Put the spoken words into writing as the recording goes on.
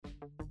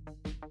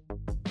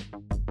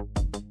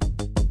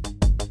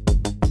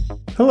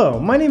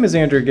Hello, my name is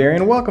Andrew Gary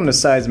and welcome to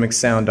Seismic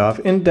Sound Off,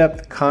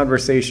 in-depth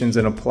conversations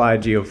in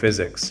applied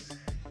geophysics.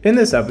 In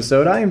this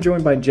episode, I am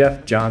joined by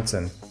Jeff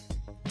Johnson.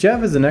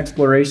 Jeff is an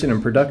exploration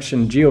and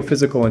production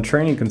geophysical and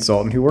training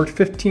consultant who worked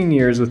 15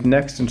 years with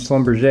NEXT and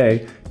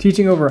Schlumberger,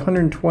 teaching over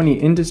 120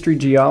 industry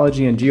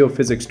geology and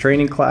geophysics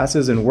training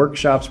classes and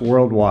workshops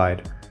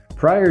worldwide.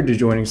 Prior to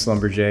joining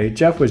Schlumberger,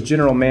 Jeff was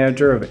general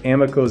manager of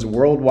Amoco's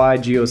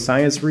worldwide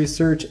geoscience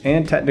research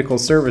and technical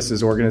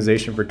services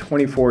organization for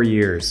 24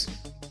 years.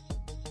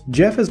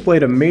 Jeff has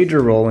played a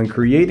major role in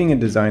creating and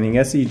designing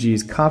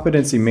SEG's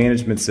Competency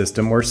Management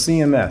System, or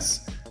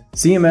CMS.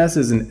 CMS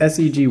is an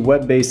SEG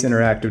web-based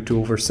interactive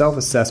tool for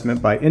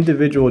self-assessment by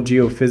individual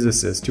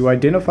geophysicists to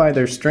identify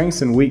their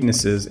strengths and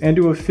weaknesses and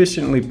to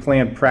efficiently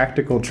plan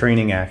practical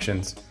training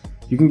actions.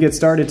 You can get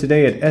started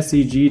today at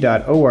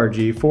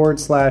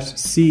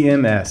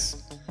seg.org/CMS.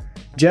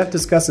 Jeff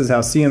discusses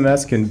how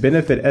CMS can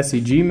benefit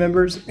SEG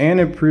members and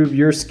improve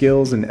your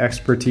skills and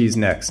expertise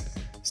next.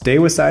 Stay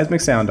with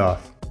Seismic Sound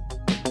Off.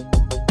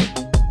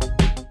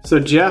 So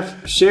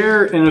Jeff,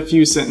 share in a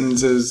few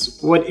sentences,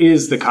 what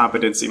is the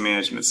Competency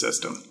Management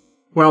System?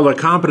 Well, the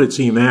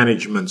Competency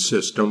Management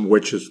System,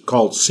 which is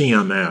called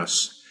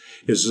CMS,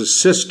 is a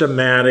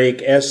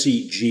systematic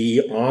SEG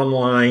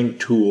online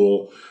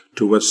tool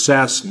to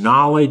assess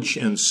knowledge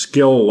and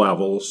skill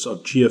levels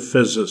of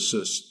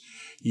geophysicists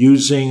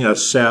using a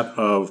set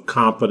of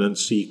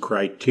competency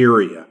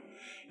criteria.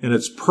 And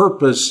its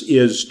purpose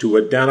is to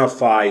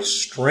identify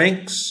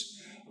strengths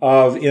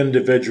of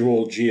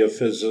individual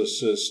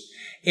geophysicists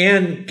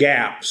and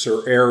gaps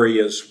or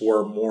areas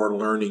where more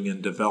learning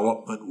and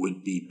development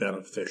would be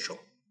beneficial.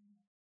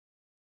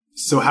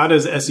 So how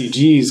does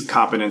SEG's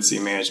competency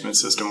management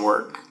system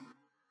work?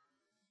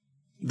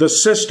 The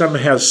system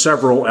has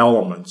several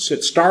elements.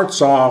 It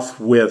starts off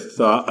with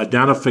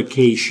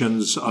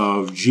identifications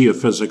of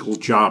geophysical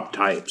job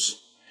types.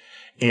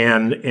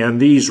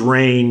 And these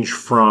range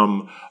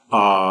from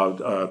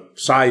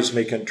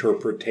seismic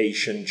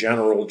interpretation,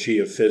 general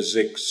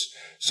geophysics,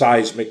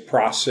 seismic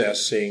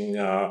processing,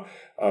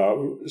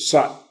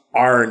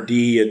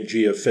 R&D in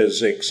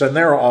geophysics, and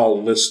they're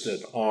all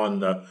listed on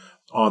the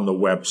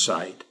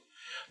website.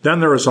 Then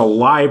there is a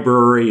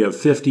library of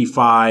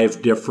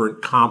 55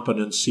 different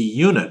competency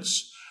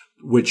units,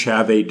 which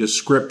have a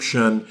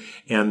description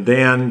and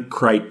then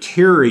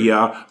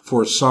criteria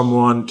for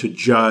someone to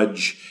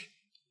judge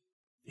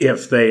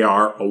if they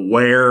are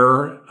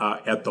aware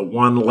at the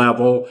 1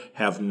 level,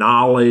 have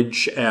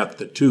knowledge at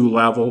the 2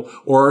 level,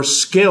 or are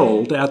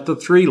skilled at the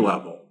 3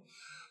 level.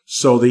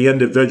 So the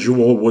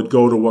individual would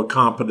go to a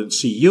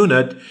competency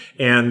unit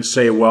and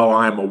say, well,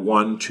 I'm a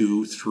 1,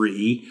 2,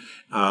 3,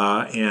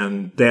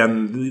 and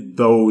then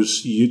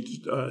those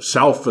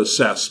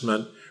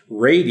self-assessment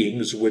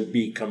ratings would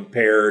be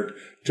compared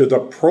to the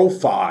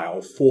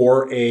profile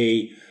for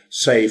a,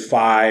 say,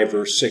 5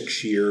 or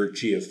 6 year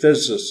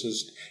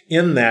geophysicist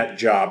in that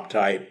job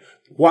type.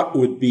 What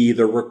would be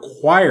the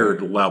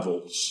required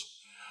levels,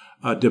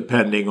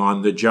 depending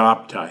on the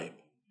job type?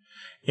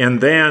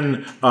 And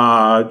then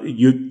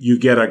you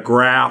get a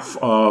graph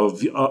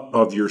of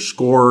your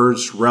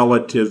scores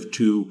relative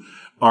to,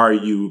 are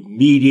you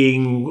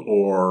meeting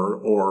or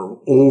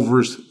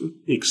over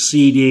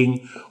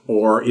exceeding,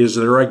 or is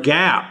there a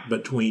gap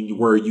between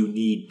where you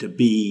need to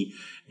be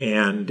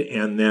and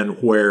then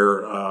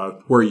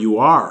where you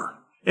are?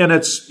 And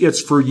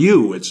it's for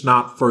you. It's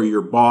not for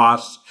your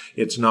boss.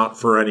 It's not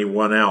for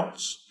anyone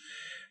else.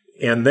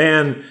 And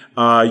then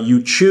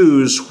you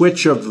choose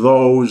which of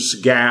those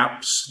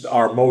gaps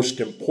are most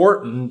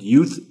important,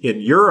 in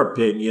your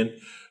opinion,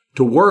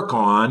 to work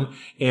on.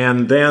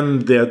 And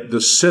then the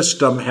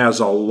system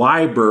has a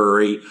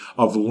library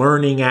of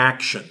learning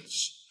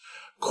actions,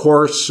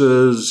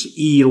 courses,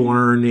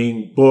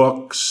 e-learning,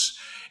 books.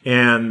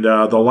 And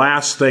the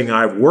last thing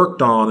I've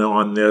worked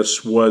on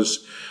this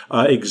was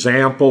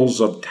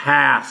examples of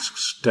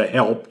tasks to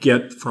help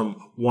get from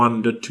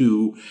 1 to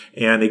 2,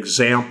 and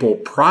example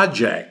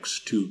projects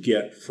to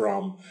get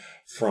from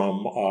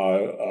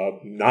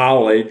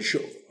knowledge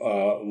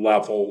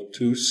level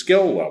to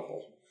skill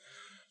level.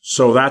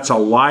 So that's a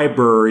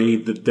library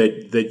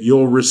that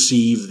you'll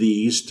receive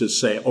these to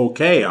say,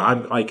 okay,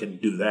 I can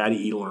do that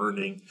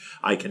e-learning.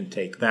 I can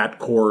take that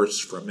course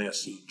from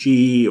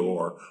SEG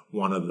or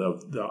one of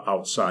the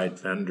outside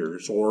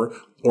vendors or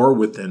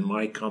within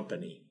my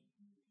company.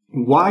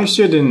 Why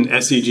should an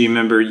SEG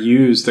member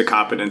use the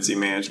competency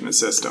management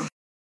system?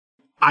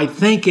 I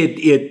think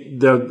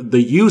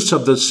the use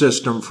of the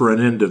system for an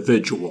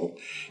individual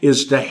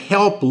is to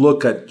help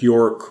look at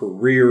your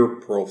career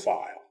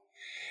profile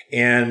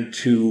and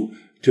to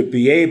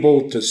be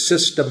able to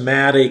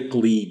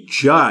systematically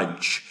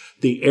judge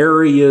the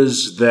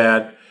areas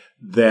that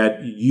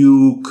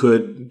you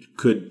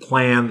could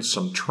plan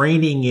some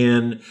training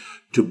in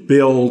to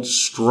build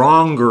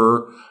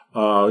stronger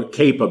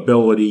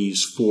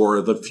capabilities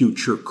for the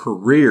future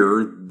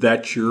career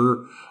that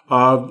you're,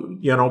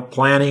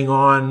 planning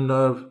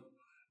on,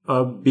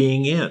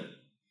 being in.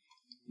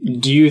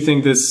 Do you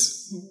think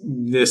this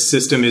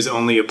system is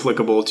only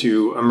applicable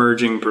to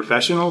emerging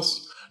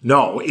professionals?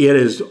 No, it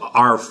is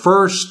our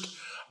first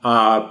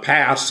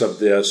pass of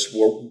this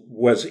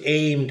was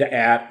aimed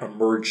at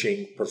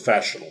emerging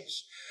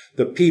professionals,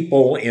 the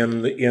people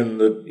in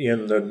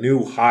the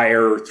new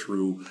hire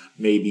through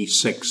maybe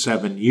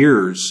 6-7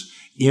 years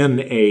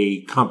in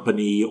a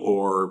company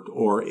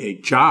or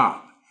a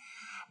job.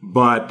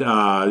 But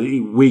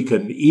we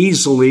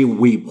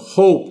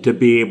hope to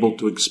be able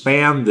to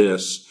expand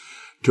this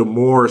to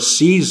more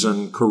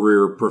seasoned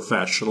career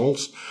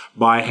professionals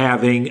by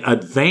having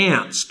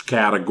advanced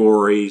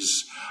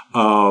categories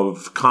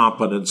of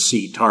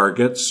competency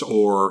targets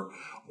or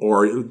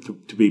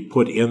to be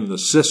put in the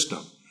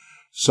system.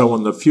 So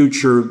in the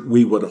future,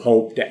 we would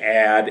hope to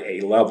add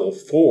a level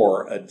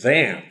 4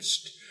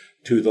 advanced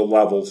to the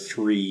level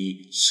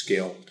 3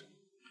 skilled.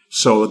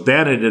 So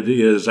then it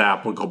is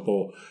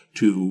applicable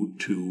to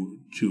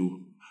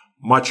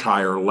much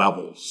higher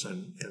levels.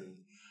 And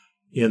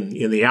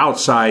in the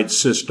outside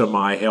system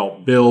I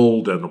help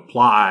build and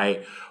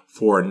apply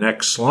for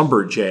Next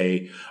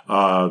Schlumberger,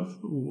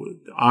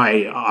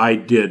 I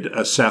did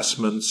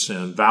assessments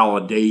and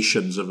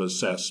validations of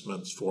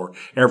assessments for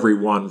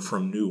everyone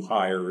from new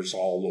hires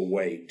all the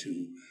way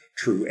to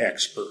true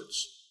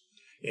experts.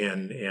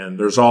 And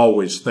there's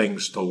always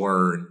things to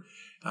learn.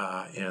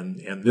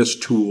 And this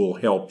tool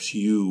helps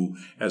you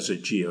as a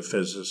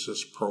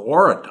geophysicist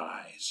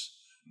prioritize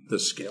the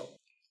skill.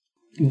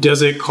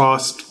 Does it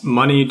cost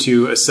money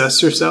to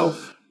assess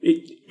yourself?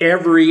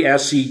 Every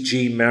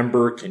SEG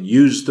member can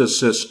use the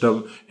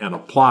system and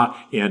apply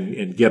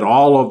and get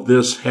all of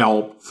this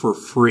help for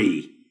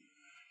free.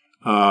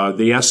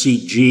 The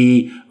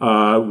SEG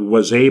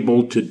was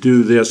able to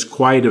do this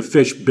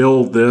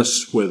build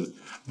this with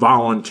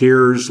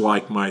volunteers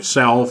like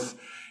myself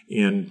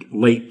in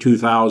late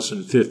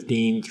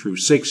 2015 through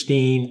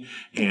 16,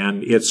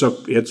 and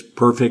it's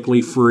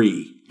perfectly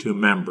free to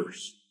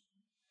members.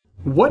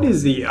 What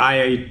is the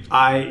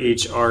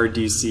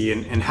IHRDC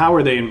and how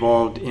are they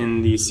involved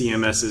in the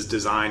CMS's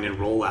design and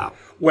rollout?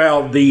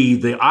 Well,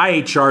 the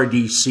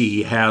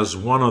IHRDC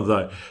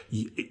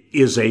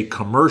is a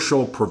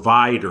commercial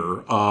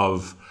provider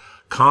of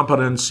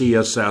competency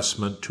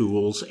assessment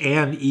tools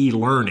and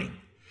e-learning.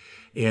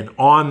 And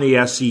on the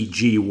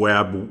SEG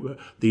web,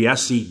 the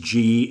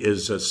SEG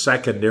is a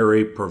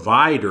secondary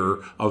provider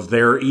of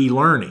their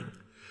e-learning.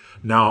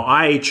 Now,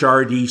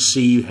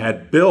 IHRDC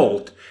had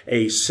built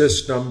a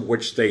system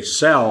which they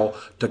sell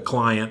to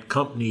client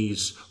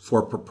companies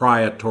for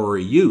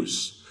proprietary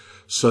use.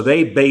 So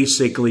they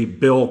basically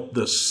built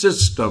the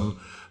system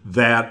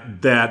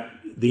that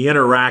the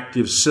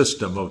interactive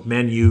system of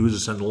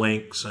menus and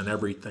links and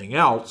everything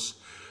else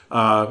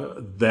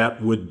that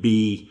would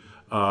be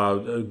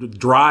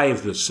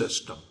drive the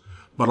system.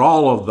 But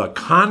all of the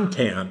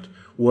content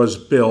was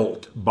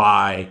built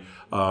by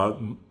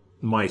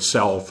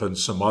myself and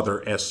some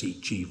other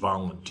SEG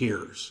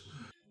volunteers.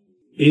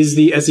 Is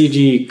the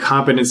SEG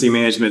competency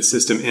management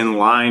system in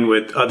line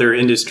with other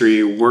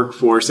industry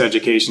workforce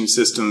education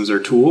systems or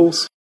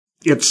tools?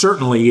 It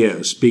certainly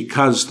is,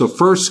 because the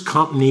first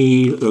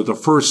company, or the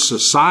first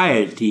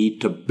society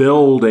to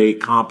build a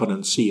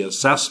competency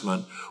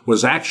assessment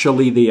was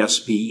actually the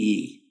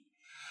SPE.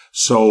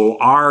 So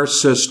our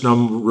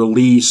system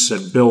release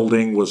and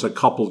building was a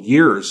couple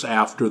years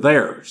after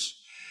theirs.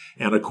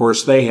 And of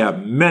course, they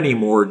have many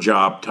more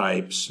job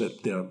types.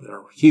 They're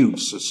a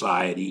huge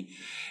society.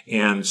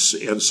 And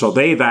so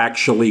they've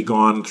actually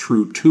gone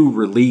through 2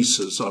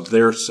 releases of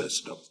their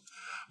system.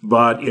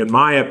 But in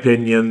my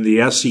opinion, the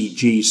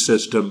SEG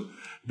system,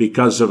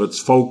 because of its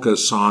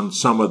focus on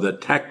some of the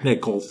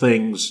technical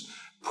things,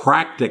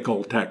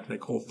 practical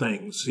technical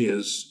things,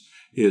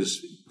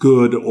 is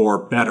good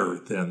or better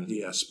than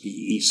the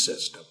SPE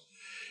system.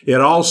 It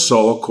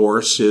also, of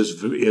course,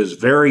 is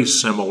very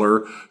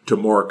similar to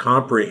more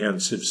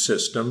comprehensive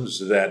systems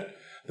that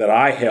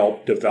I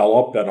helped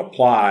develop and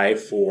apply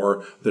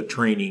for the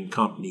training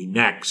company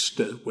Next,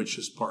 which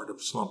is part of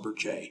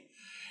Schlumberger.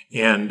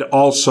 And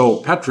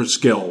also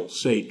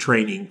Petroskills, a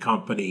training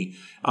company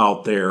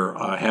out there,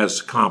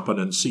 has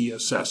competency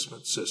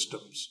assessment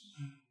systems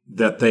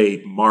that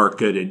they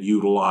market and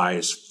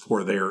utilize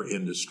for their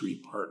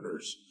industry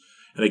partners.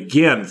 And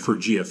again, for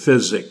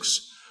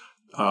geophysics,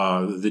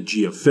 the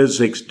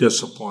geophysics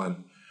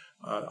discipline,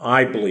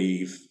 I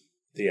believe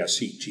the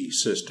SEG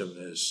system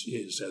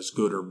is as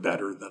good or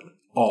better than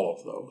all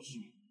of those.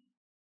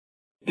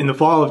 In the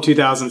fall of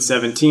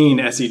 2017,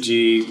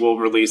 SEG will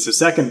release a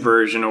second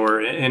version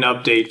or an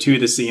update to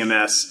the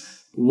CMS.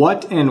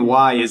 What and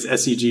why is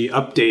SEG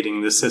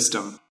updating the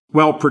system?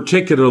 Well,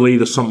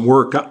 particularly some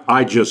work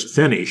I just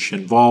finished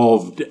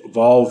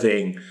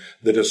involving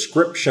the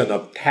description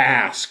of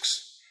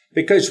tasks.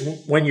 Because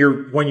when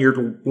you're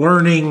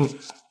learning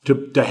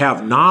to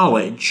have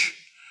knowledge,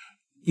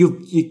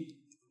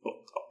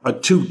 a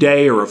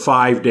 2-day or a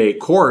 5-day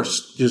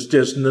course just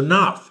isn't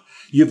enough.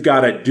 You've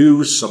got to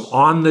do some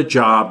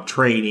on-the-job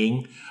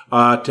training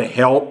to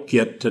help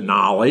get to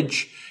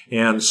knowledge.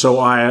 And so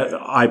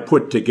I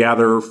put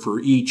together for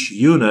each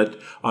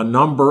unit a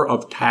number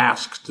of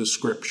task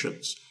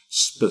descriptions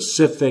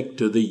specific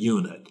to the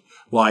unit.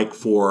 Like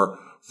for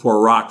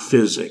rock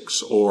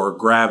physics or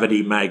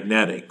gravity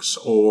magnetics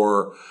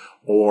or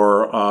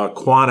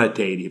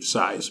quantitative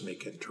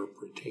seismic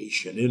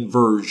interpretation,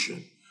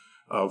 inversion,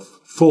 of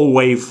full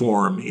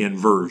waveform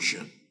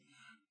inversion,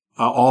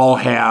 all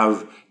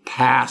have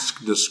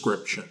task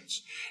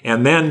descriptions.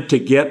 And then to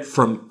get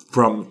from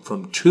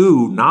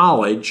to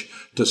knowledge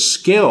to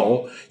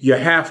skill, you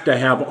have to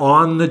have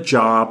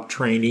on-the-job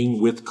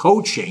training with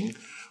coaching,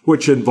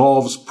 which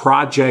involves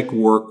project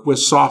work with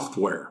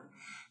software.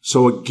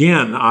 So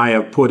again, I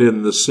have put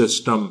in the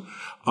system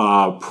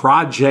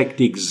project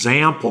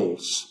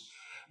examples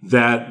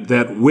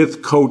that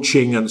with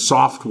coaching and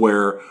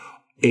software,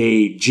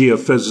 a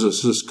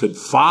geophysicist could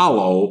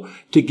follow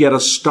to get a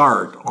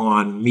start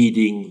on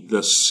meeting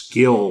the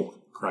skill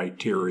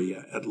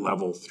criteria at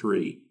level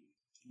 3.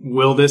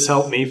 Will this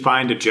help me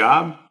find a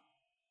job?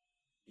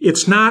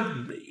 It's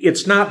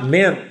not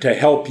meant to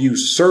help you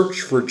search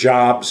for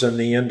jobs in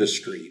the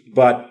industry,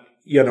 but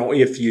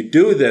if you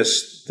do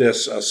this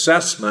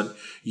assessment,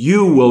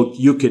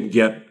 you can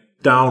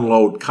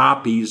download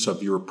copies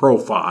of your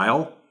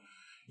profile.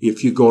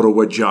 If you go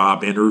to a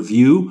job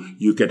interview,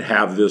 you could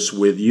have this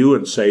with you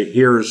and say,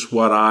 here's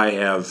what I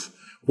have,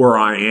 where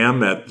I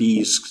am at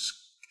these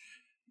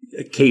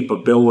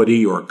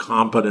capability or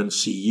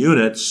competency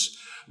units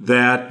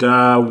that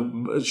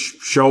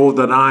show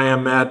that I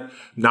am at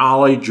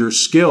knowledge or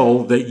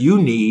skill that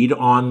you need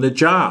on the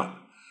job.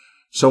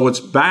 So it's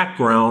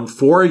background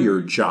for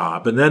your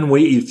job. And then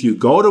if you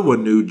go to a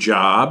new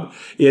job,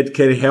 it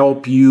can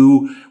help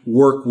you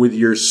work with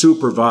your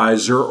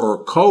supervisor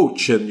or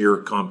coach in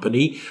your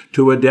company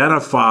to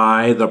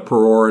identify the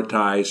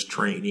prioritized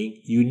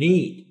training you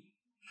need.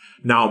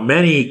 Now,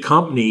 many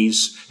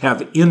companies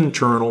have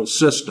internal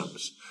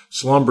systems.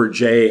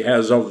 Schlumberger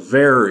has a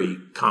very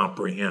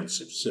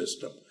comprehensive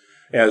system,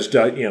 as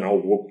does,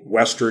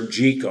 Western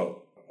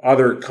GECO,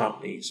 other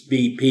companies,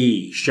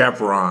 BP,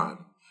 Chevron.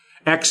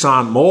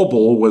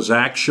 ExxonMobil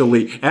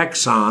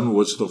Exxon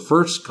was the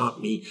first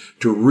company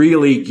to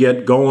really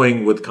get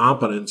going with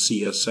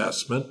competency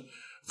assessment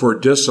for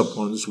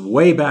disciplines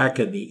way back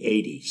in the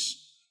 80s.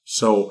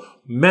 So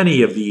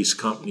many of these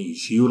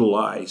companies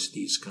utilize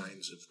these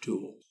kinds of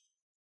tools.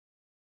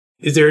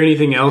 Is there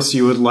anything else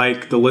you would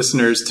like the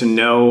listeners to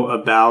know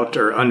about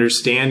or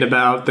understand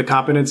about the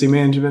competency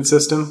management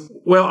system?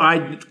 Well,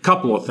 a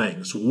couple of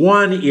things.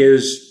 One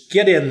is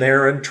get in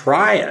there and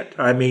try it.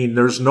 I mean,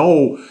 there's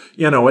no,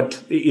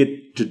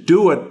 to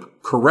do it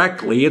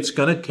correctly, it's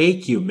going to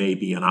take you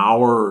maybe an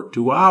hour or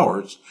 2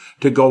 hours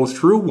to go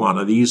through one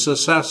of these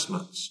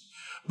assessments.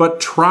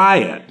 But try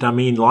it. I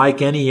mean, like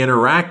any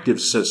interactive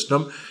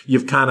system,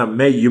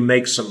 you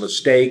make some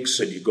mistakes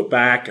and you go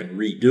back and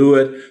redo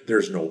it.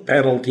 There's no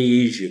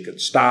penalties. You can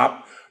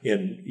stop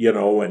and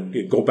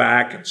go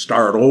back and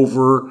start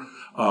over.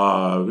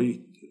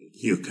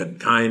 You can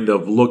kind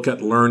of look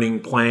at learning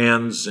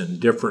plans and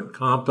different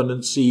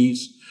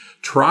competencies.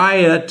 Try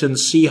it and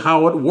see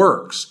how it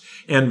works.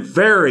 And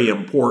very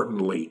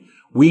importantly,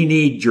 we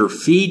need your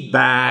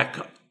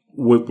feedback,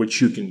 which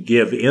you can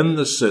give in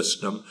the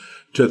system,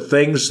 to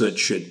things that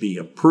should be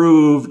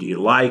improved. Do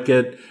you like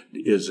it?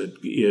 Is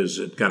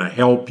it going to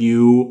help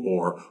you?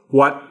 Or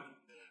what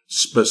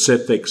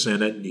specifics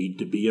in it need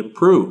to be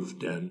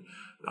improved? And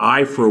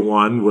I, for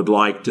one, would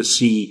like to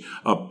see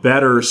a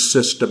better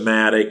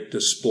systematic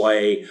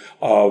display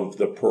of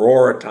the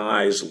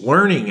prioritized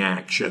learning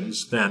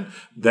actions than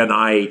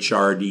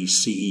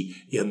IHRDC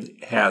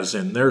has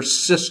in their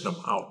system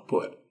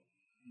output.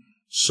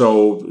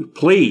 So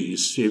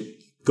please,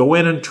 go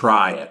in and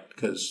try it,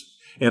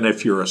 and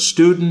if you're a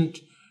student,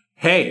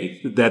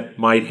 hey, that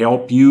might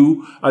help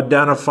you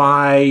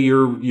identify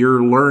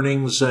your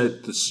learnings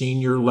at the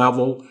senior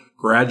level,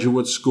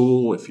 graduate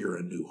school. If you're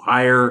a new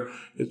hire,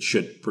 it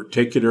should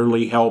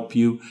particularly help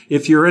you.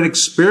 If you're an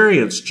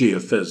experienced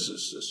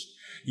geophysicist,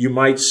 you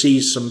might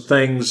see some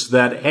things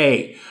that,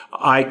 hey,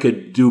 I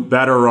could do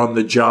better on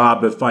the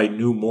job if I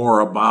knew more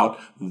about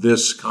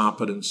this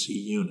competency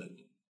unit.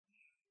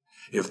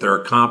 If there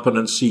are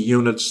competency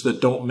units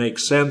that don't make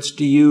sense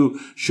to you,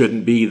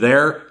 shouldn't be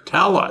there,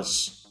 tell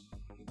us.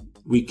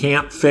 We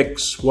can't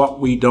fix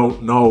what we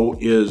don't know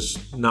is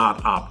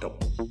not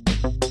optimal.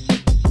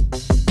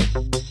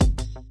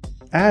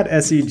 At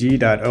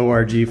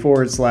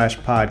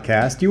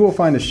seg.org/podcast, you will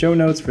find the show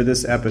notes for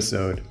this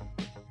episode.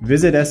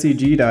 Visit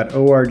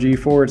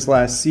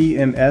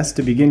seg.org/CMS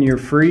to begin your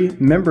free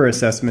member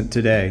assessment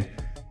today.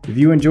 If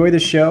you enjoy the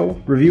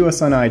show, review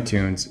us on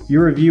iTunes.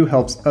 Your review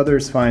helps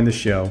others find the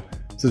show.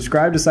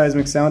 Subscribe to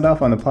Seismic Sound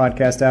Off on the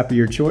podcast app of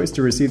your choice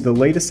to receive the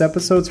latest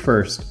episodes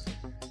first.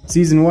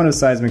 Season 1 of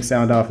Seismic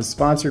Sound Off is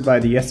sponsored by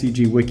the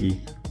SEG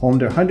Wiki, home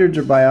to hundreds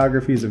of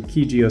biographies of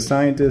key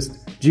geoscientists,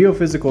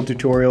 geophysical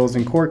tutorials,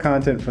 and core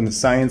content from the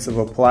science of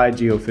applied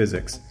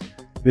geophysics.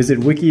 Visit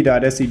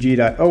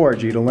wiki.seg.org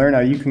to learn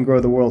how you can grow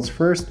the world's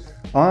first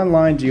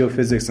online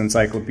geophysics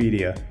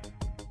encyclopedia.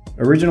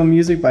 Original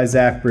music by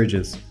Zach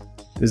Bridges.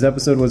 This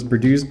episode was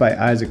produced by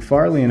Isaac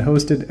Farley and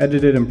hosted,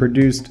 edited, and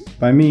produced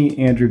by me,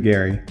 Andrew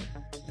Gary.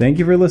 Thank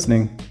you for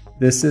listening.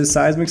 This is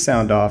Seismic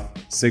Sound Off,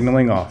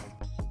 signaling off.